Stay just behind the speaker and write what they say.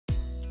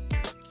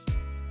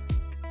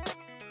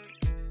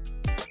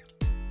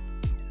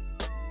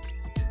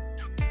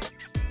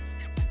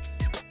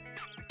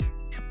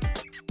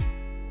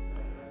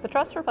The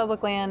Trust for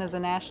Public Land is a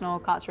national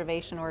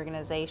conservation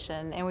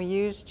organization, and we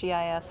use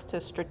GIS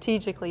to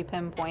strategically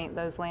pinpoint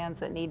those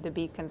lands that need to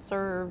be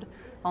conserved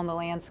on the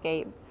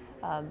landscape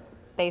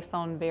based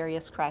on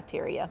various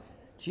criteria.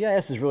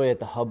 GIS is really at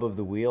the hub of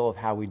the wheel of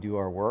how we do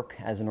our work.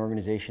 As an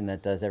organization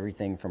that does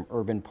everything from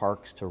urban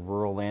parks to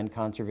rural land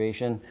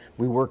conservation,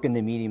 we work in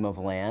the medium of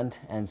land,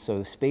 and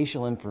so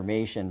spatial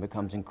information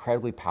becomes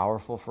incredibly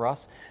powerful for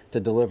us to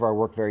deliver our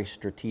work very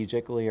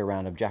strategically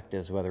around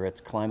objectives, whether it's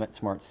climate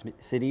smart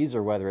cities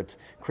or whether it's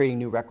creating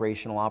new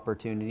recreational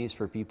opportunities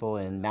for people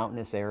in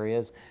mountainous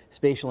areas.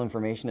 Spatial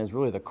information is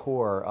really the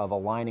core of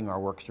aligning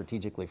our work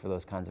strategically for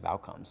those kinds of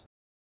outcomes.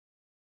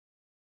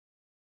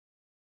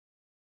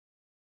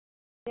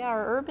 Yeah,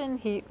 our Urban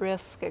Heat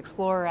Risk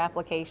Explorer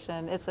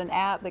application, it's an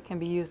app that can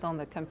be used on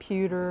the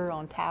computer,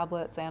 on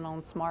tablets, and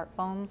on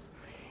smartphones.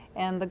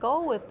 And the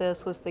goal with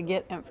this was to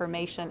get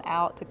information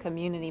out to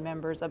community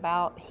members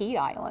about heat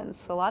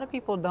islands. A lot of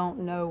people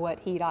don't know what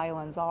heat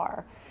islands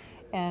are,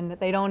 and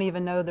they don't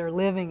even know they're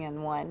living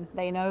in one.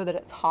 They know that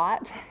it's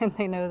hot, and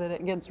they know that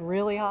it gets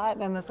really hot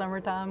in the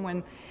summertime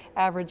when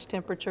average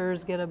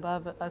temperatures get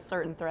above a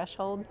certain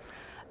threshold.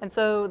 And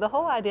so the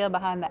whole idea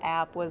behind the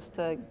app was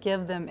to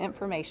give them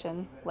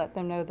information, let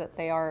them know that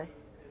they are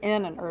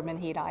in an urban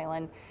heat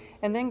island,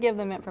 and then give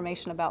them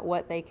information about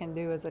what they can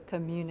do as a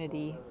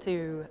community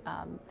to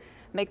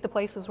make the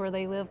places where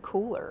they live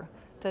cooler,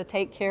 to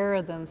take care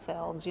of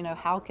themselves. You know,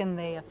 how can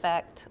they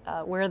affect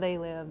where they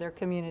live, their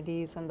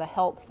communities, and the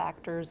health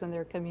factors in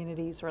their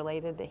communities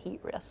related to heat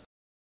risks.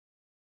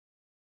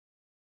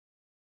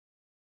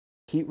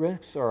 Heat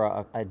risks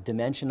are a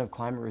dimension of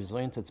climate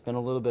resilience that's been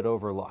a little bit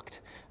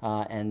overlooked.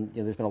 And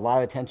there's been a lot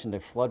of attention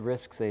to flood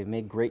risks. They've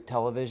made great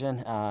television.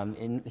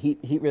 In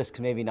heat risks,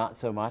 maybe not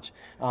so much.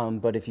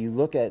 But if you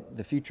look at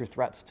the future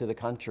threats to the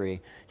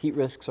country, heat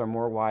risks are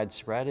more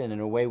widespread, and in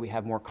a way we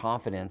have more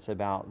confidence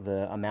about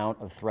the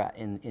amount of threat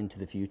into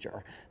the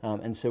future.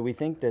 And so we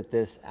think that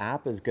this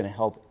app is going to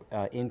help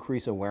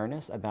increase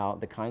awareness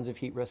about the kinds of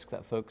heat risks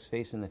that folks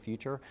face in the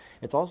future.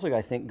 It's also,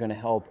 I think, going to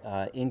help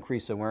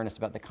increase awareness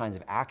about the kinds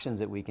of actions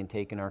that we can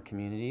take in our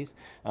communities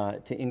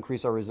to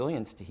increase our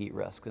resilience to heat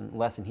risk and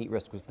lessen heat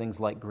risk with things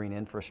like green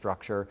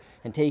infrastructure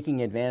and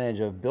taking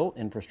advantage of built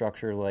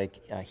infrastructure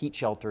like heat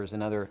shelters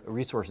and other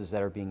resources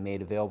that are being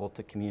made available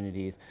to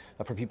communities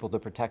for people to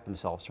protect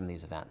themselves from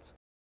these events.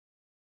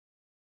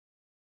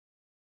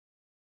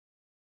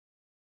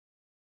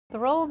 The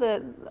role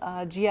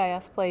that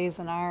GIS plays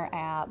in our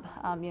app,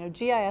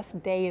 GIS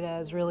data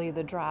is really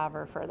the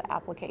driver for the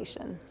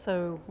application.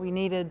 So we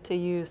needed to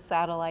use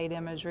satellite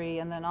imagery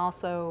and then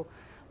also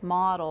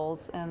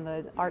models in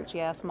the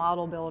ArcGIS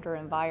model builder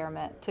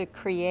environment to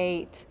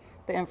create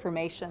the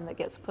information that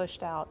gets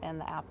pushed out in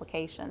the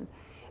application.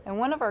 And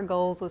one of our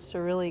goals was to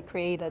really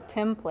create a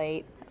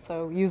template,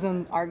 so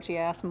using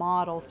ArcGIS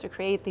models to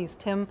create these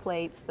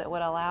templates that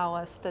would allow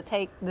us to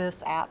take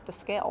this app to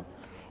scale.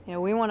 You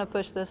know, we want to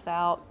push this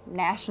out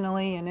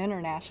nationally and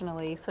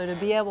internationally, so to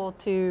be able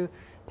to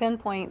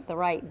pinpoint the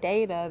right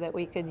data that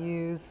we could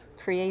use,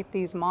 create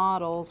these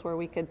models where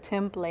we could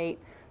template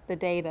the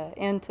data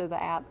into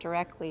the app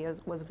directly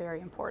was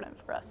very important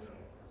for us.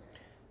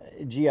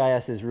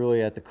 GIS is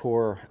really at the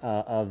core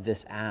of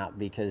this app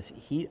because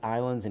heat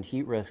islands and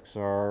heat risks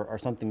are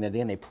something that,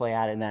 again, they play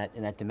out in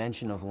that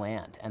dimension of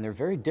land, and they're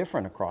very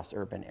different across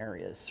urban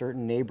areas.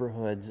 Certain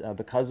neighborhoods,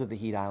 because of the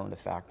heat island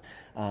effect,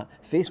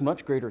 face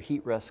much greater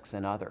heat risks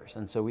than others,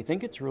 and so we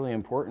think it's really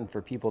important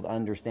for people to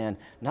understand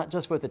not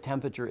just what the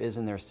temperature is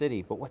in their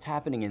city, but what's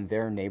happening in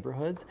their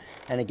neighborhoods.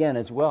 And again,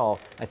 as well,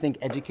 I think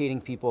educating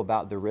people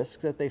about the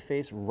risks that they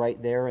face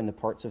right there in the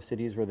parts of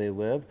cities where they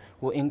live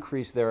will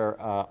increase their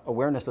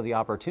awareness of the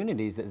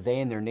opportunities that they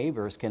and their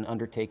neighbors can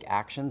undertake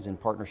actions in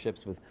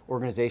partnerships with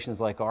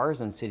organizations like ours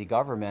and city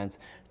governments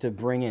to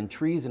bring in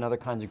trees and other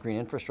kinds of green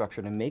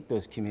infrastructure to make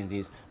those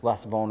communities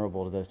less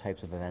vulnerable to those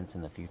types of events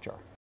in the future.